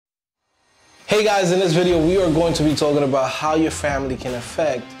Hey guys, in this video we are going to be talking about how your family can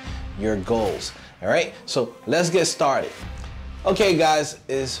affect your goals. All right, so let's get started. Okay guys,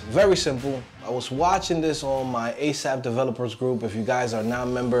 it's very simple. I was watching this on my ASAP developers group. If you guys are not a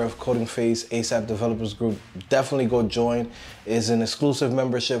member of CodingPhase ASAP developers group, definitely go join. It's an exclusive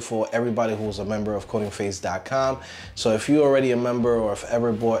membership for everybody who's a member of CodingPhase.com. So if you're already a member or if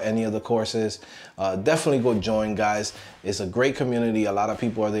ever bought any of the courses, definitely go join, guys. It's a great community. A lot of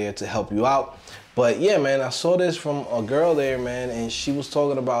people are there to help you out. But yeah, man, I saw this from a girl there, man, and she was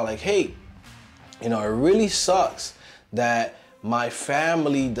talking about like, hey, you know, it really sucks that my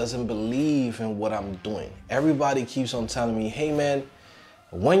family doesn't believe in what I'm doing. Everybody keeps on telling me, hey man,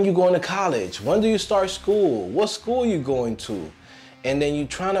 when you going to college? When do you start school? What school you going to? And then you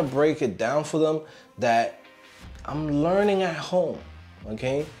trying to break it down for them that I'm learning at home,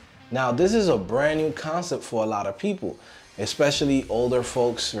 okay? Now this is a brand new concept for a lot of people, especially older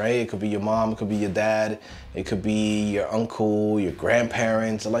folks, right? It could be your mom, it could be your dad, it could be your uncle, your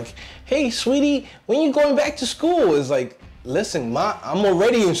grandparents. They're like, hey sweetie, when you going back to school? It's like, listen, I'm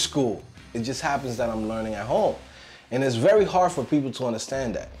already in school. It just happens that I'm learning at home. And it's very hard for people to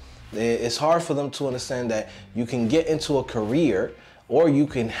understand that. It's hard for them to understand that you can get into a career or you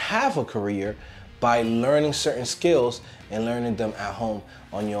can have a career by learning certain skills and learning them at home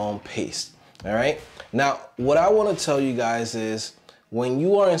on your own pace. All right? Now, what I want to tell you guys is when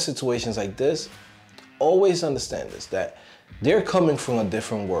you are in situations like this, always understand this, that they're coming from a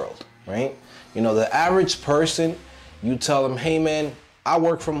different world, right? You know, the average person, you tell them, hey man, I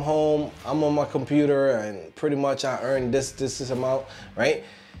work from home, I'm on my computer, and pretty much I earn this amount, right?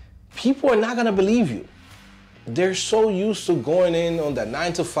 People are not gonna believe you. They're so used to going in on that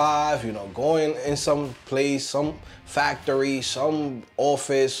 9 to 5, you know, going in some place, some factory, some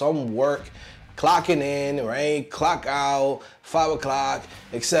office, some work, clocking in, right? Clock out, 5 o'clock,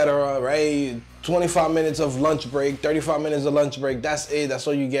 etc., right? 25 minutes of lunch break, 35 minutes of lunch break, that's it, that's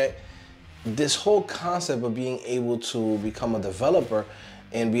all you get. This whole concept of being able to become a developer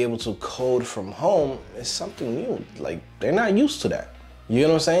and be able to code from home is something new. Like, they're not used to that. You know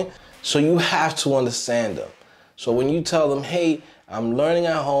what I'm saying? So you have to understand them. So when you tell them, hey, I'm learning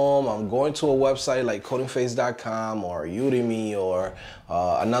at home, I'm going to a website like CodingPhase.com or Udemy or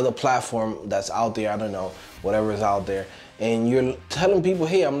another platform that's out there, I don't know, whatever is out there, and you're telling people,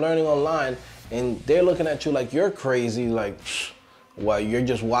 hey, I'm learning online, and they're looking at you like you're crazy, like, well, you're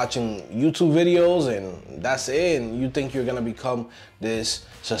just watching YouTube videos and that's it, and you think you're gonna become this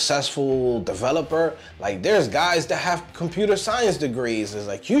successful developer. Like, there's guys that have computer science degrees. It's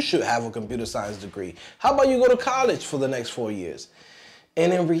like, you should have a computer science degree. How about you go to college for the next 4 years?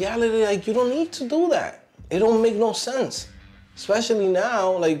 And in reality, like, you don't need to do that. It don't make no sense. Especially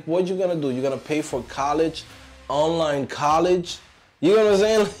now, like, what you gonna do? You're gonna pay for college, online college? You know what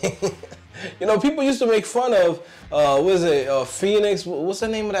I'm saying? You know, people used to make fun of, what is it, Phoenix, what's the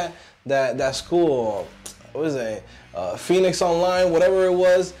name of that school? What is it, Phoenix Online, whatever it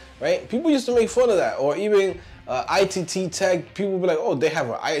was, right? People used to make fun of that. Or even ITT Tech, people would be like, oh, they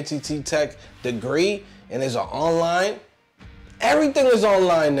have an ITT Tech degree and it's an online. Everything is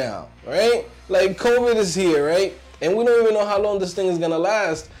online now, right? Like, COVID is here, right? And we don't even know how long this thing is gonna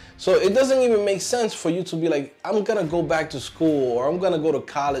last. So it doesn't even make sense for you to be like, I'm gonna go back to school or I'm gonna go to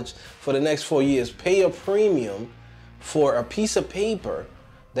college for the next 4 years, pay a premium for a piece of paper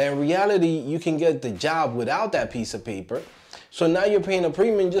that in reality you can get the job without that piece of paper. So now you're paying a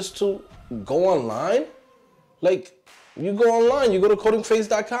premium just to go online. Like, you go online, you go to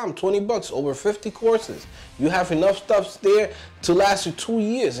CodingPhase.com, 20 bucks, over 50 courses. You have enough stuff there to last you 2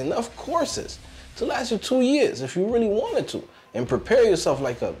 years, enough courses to last you 2 years if you really wanted to, and prepare yourself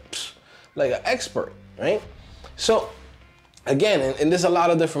like an expert, right? So again, and there's a lot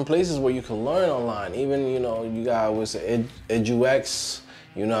of different places where you can learn online. Even, you know, you got what's it, EduX,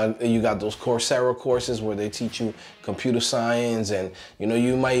 you know, you got those Coursera courses where they teach you computer science, and you know,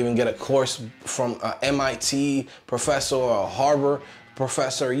 you might even get a course from an MIT professor or a Harvard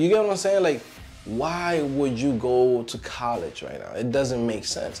professor. You get what I'm saying? Like, why would you go to college right now? It doesn't make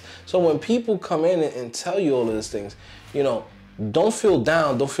sense. So when people come in and tell you all of these things, you know, don't feel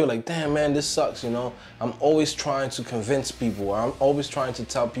down. Don't feel like, damn man, this sucks, you know. I'm always trying to convince people. I'm always trying to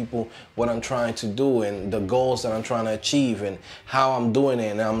tell people what I'm trying to do and the goals that I'm trying to achieve and how I'm doing it,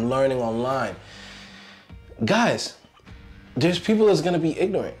 and I'm learning online. Guys, there's people that's gonna be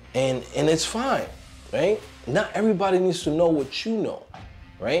ignorant, and it's fine, right? Not everybody needs to know what you know,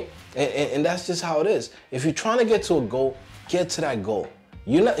 right? And that's just how it is. If you're trying to get to a goal, get to that goal.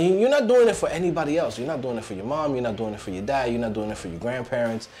 You're not doing it for anybody else. You're not doing it for your mom. You're not doing it for your dad. You're not doing it for your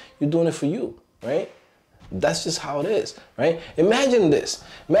grandparents. You're doing it for you, right? That's just how it is, right? Imagine this.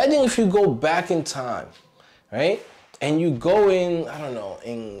 Imagine if you go back in time, right? And you go in, I don't know,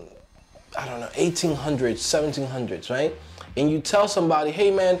 1800s, 1700s, right? And you tell somebody,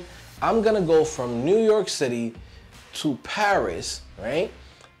 hey man, I'm gonna go from New York City to Paris, right?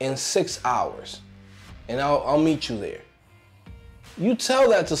 In 6 hours. And I'll meet you there. You tell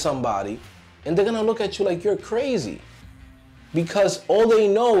that to somebody and they're gonna look at you like you're crazy. Because all they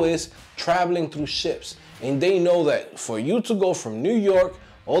know is traveling through ships. And they know that for you to go from New York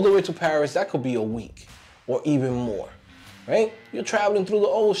all the way to Paris, that could be a week or even more, right? You're traveling through the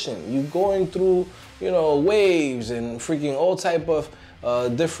ocean. You're going through, you know, waves and freaking all type of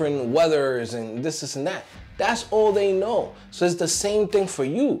different weathers and this and that. That's all they know. So it's the same thing for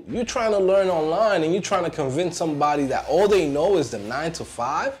you. You're trying to learn online and you're trying to convince somebody that all they know is the 9 to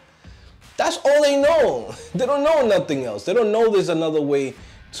 5. That's all they know. They don't know nothing else. They don't know there's another way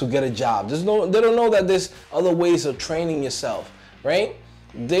to get a job. They don't know that there's other ways of training yourself, right?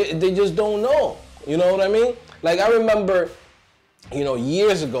 They just don't know. You know what I mean? Like I remember, you know,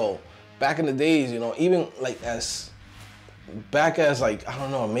 years ago, back in the days, you know, even like back as like, I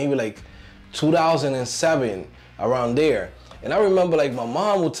don't know, maybe like 2007, around there. And I remember like my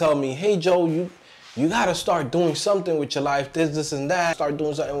mom would tell me, hey Joe, you gotta start doing something with your life, this and that. Start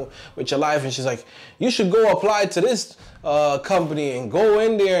doing something with your life. And she's like, you should go apply to this company and go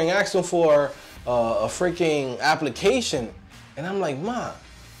in there and ask them for a freaking application. And I'm like, Ma,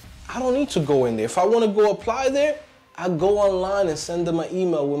 I don't need to go in there. If I wanna go apply there, I go online and send them an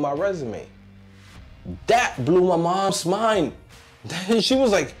email with my resume. That blew my mom's mind. She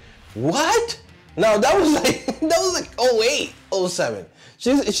was like, what? Now that was like 08, 07.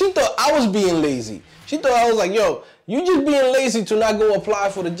 She thought I was being lazy. She thought I was like, yo, you just being lazy to not go apply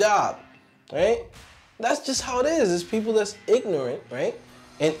for the job, right? That's just how it is. It's people that's ignorant, right?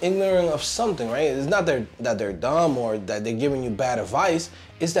 And ignorant of something, right? It's not that they're dumb or that they're giving you bad advice.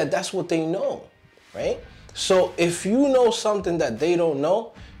 It's that that's what they know, right? So if you know something that they don't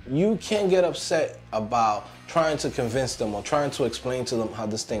know, you can't get upset about trying to convince them or trying to explain to them how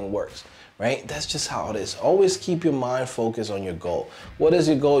this thing works, right? That's just how it is. Always keep your mind focused on your goal. What is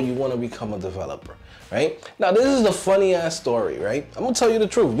your goal? You want to become a developer, right? Now, this is the funny ass story, right? I'm gonna tell you the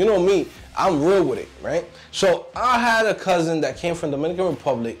truth. You know me, I'm real with it, right? So I had a cousin that came from Dominican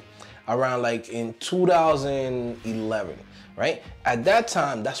Republic around like in 2011. Right? At that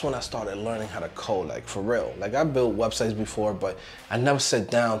time, that's when I started learning how to code, like for real. Like I built websites before, but I never sat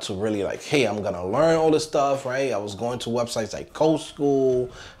down to really like, hey, I'm gonna learn all this stuff, right? I was going to websites like Code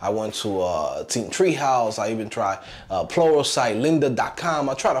School. I went to Team Treehouse. I even tried Pluralsight, Lynda.com.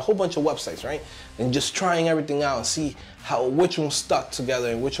 I tried a whole bunch of websites, right? And just trying everything out and see which one stuck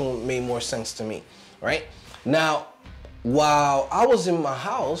together and which one made more sense to me, right? Now, while I was in my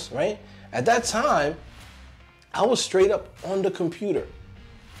house, right? At that time, I was straight up on the computer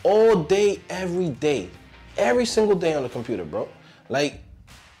all day, every single day on the computer, bro. Like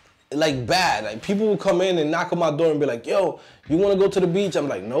bad. Like people would come in and knock on my door and be like, yo, you wanna go to the beach? I'm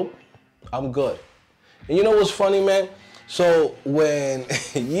like, nope, I'm good. And you know what's funny, man? So when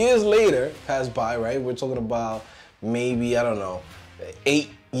years later passed by, right? We're talking about maybe, I don't know, 8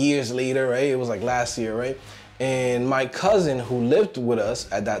 years later, right? It was like last year, right? And my cousin who lived with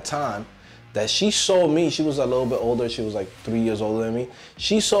us at that time, that she saw me, she was a little bit older, she was like 3 years older than me.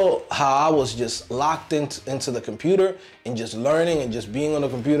 She saw how I was just locked into the computer and just learning and just being on the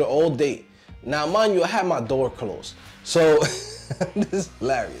computer all day. Now, mind you, I had my door closed. So, this is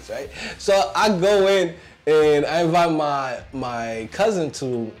hilarious, right? So I go in and I invite my cousin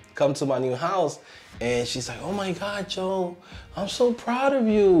to come to my new house, and she's like, oh my God, Joe, I'm so proud of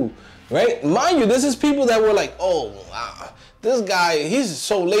you, right? Mind you, this is people that were like, oh, this guy, he's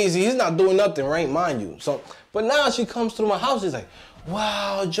so lazy, he's not doing nothing, right? Mind you. So, but now she comes through my house, she's like,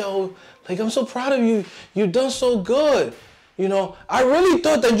 wow, Joe, like, I'm so proud of you. You've done so good. You know, I really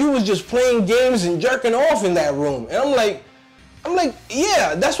thought that you was just playing games and jerking off in that room. And I'm like,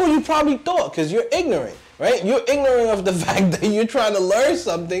 yeah, that's what you probably thought, because you're ignorant, right? You're ignorant of the fact that you're trying to learn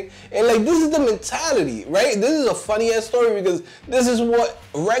something. And like, this is the mentality, right? This is a funny ass story because this is what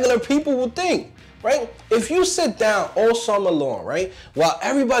regular people would think. Right? If you sit down all summer long, right, while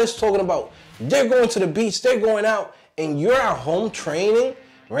everybody's talking about they're going to the beach, they're going out, and you're at home training,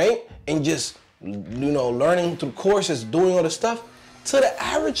 right, and just, you know, learning through courses, doing all the stuff, to the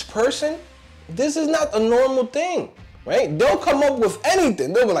average person, this is not a normal thing, right? They'll come up with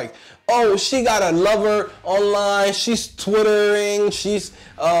anything. They'll be like, oh, she got a lover online, she's Twittering, she's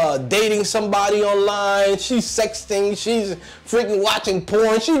dating somebody online, she's sexting, she's freaking watching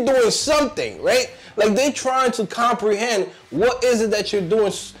porn, she's doing something, right? Like, they trying to comprehend what is it that you're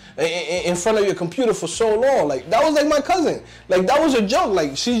doing in front of your computer for so long. Like, that was like my cousin. Like, that was a joke.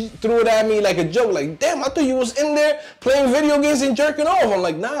 Like, she threw it at me like a joke. Like, damn, I thought you was in there playing video games and jerking off. I'm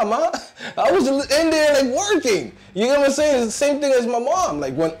like, nah, ma. I was in there like working. You know what I'm saying? It's the same thing as my mom.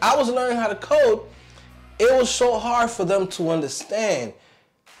 Like, when I was learning how to code, it was so hard for them to understand.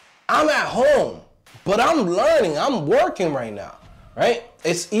 I'm at home, but I'm learning. I'm working right now. Right?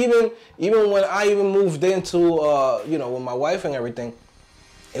 It's even when I moved into, you know, with my wife and everything,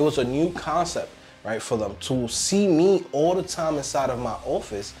 it was a new concept, right? For them to see me all the time inside of my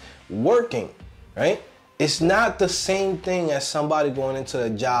office working, right? It's not the same thing as somebody going into the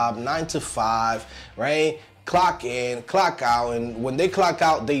job 9 to 5, right? Clock in, clock out, and when they clock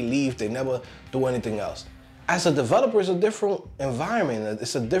out, they leave. They never do anything else. As a developer, it's a different environment.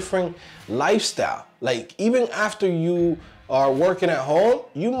 It's a different lifestyle. Like, even after you are working at home,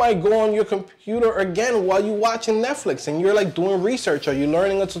 you might go on your computer again while you're watching Netflix and you're like doing research, or you're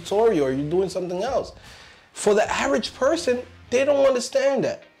learning a tutorial, or you're doing something else. For the average person, they don't understand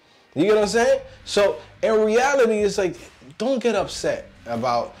that. You get what I'm saying? So in reality, it's like, don't get upset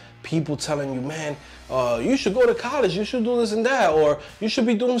about people telling you, man, you should go to college, you should do this and that, or you should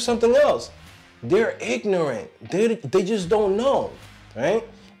be doing something else. They're ignorant. They just don't know, right?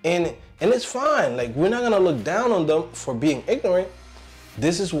 And it's fine. Like, we're not gonna look down on them for being ignorant.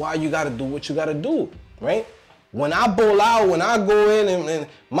 This is why you gotta do what you gotta do, right? When I bowl out, when I go in and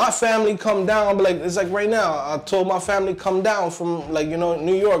my family come down, I'll be like, it's like right now, I told my family come down from, like, you know,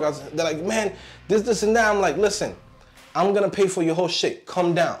 New York. They're like, man, this and that. I'm like, listen, I'm gonna pay for your whole shit.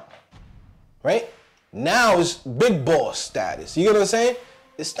 Come down, right? Now it's big boss status. You get what I'm saying?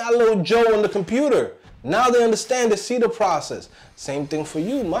 It's not little Joe on the computer. Now they understand, they see the process. Same thing for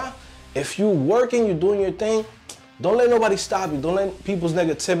you, ma. If you're working, you're doing your thing, don't let nobody stop you. Don't let people's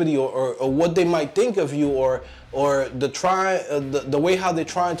negativity or what they might think of you or the way how they're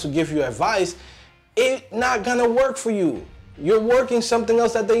trying to give you advice, it's not gonna work for you. You're working something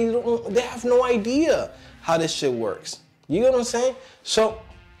else that they have no idea how this shit works. You know what I'm saying? So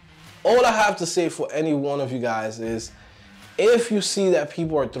all I have to say for any one of you guys is, if you see that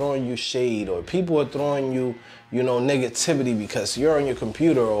people are throwing you shade, or people are throwing you, you know, negativity because you're on your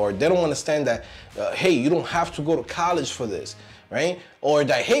computer, or they don't understand that, hey, you don't have to go to college for this, right? Or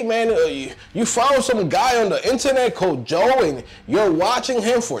that, hey, man, you found some guy on the internet called Joe, and you're watching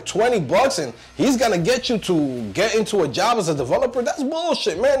him for 20 bucks, and he's gonna get you to get into a job as a developer. That's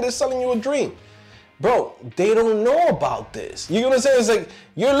bullshit, man. They're selling you a dream. Bro, they don't know about this. You know what I'm saying? It's like,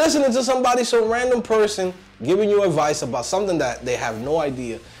 you're listening to somebody, some random person giving you advice about something that they have no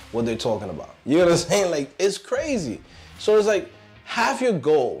idea what they're talking about. You know what I'm saying? Like, it's crazy. So it's like, have your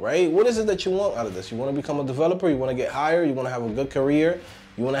goal, right? What is it that you want out of this? You want to become a developer? You want to get hired? You want to have a good career?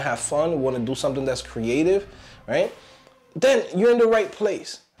 You want to have fun? You want to do something that's creative, right? Then you're in the right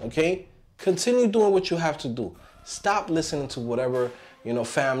place, okay? Continue doing what you have to do. Stop listening to whatever, you know,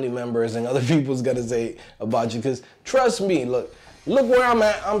 family members and other people's gonna say about you, because trust me, look where I'm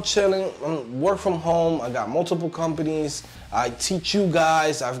at. I'm chilling. I'm work from home. I got multiple companies. I teach you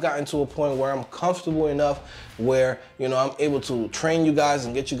guys. I've gotten to a point where I'm comfortable enough where, you know, I'm able to train you guys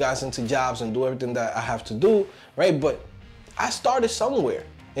and get you guys into jobs and do everything that I have to do, right? But I started somewhere.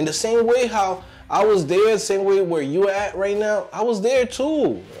 In the same way how I was there, the same way where you're at right now, I was there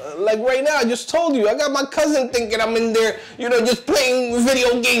too. Like right now, I just told you, I got my cousin thinking I'm in there, you know, just playing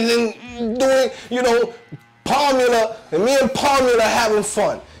video games and doing, you know, Palmula, and me and Palmula having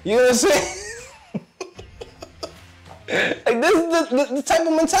fun. You know what I'm saying? Like, this is the type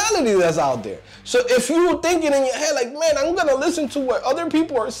of mentality that's out there. So if you're thinking in your head, like, man, I'm gonna listen to what other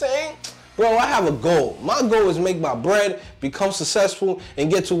people are saying, bro, I have a goal. My goal is make my bread, become successful,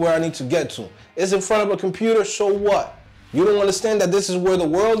 and get to where I need to get to. It's in front of a computer, so what? You don't understand that this is where the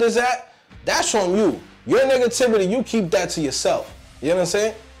world is at? That's on you. Your negativity, you keep that to yourself. You know what I'm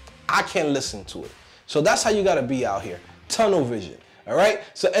saying? I can't listen to it. So that's how you gotta be out here. Tunnel vision, all right?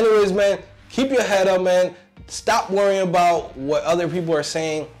 So anyways, man, keep your head up, man. Stop worrying about what other people are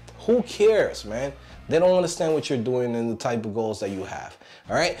saying. Who cares, man? They don't understand what you're doing and the type of goals that you have.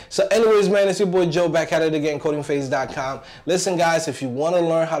 All right. So anyways, man, it's your boy Joe back at it again, CodingPhase.com. Listen, guys, if you want to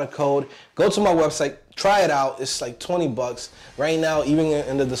learn how to code, go to my website, try it out. It's like 20 bucks right now. Even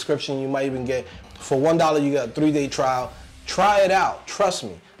in the description, you might even get, for $1, you got a 3-day trial. Try it out. Trust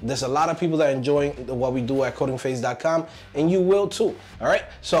me. There's a lot of people that are enjoying what we do at CodingPhase.com, and you will too. All right.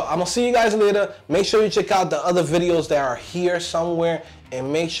 So I'm gonna see you guys later. Make sure you check out the other videos that are here somewhere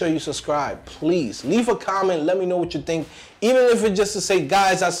and make sure you subscribe. Please leave a comment. Let me know what you think. Even if it's just to say,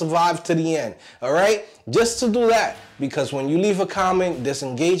 guys, I survived to the end. All right? Just to do that. Because when you leave a comment, there's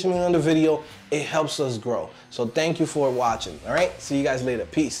engagement on the video. It helps us grow. So thank you for watching. All right? See you guys later.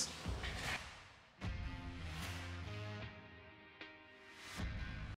 Peace.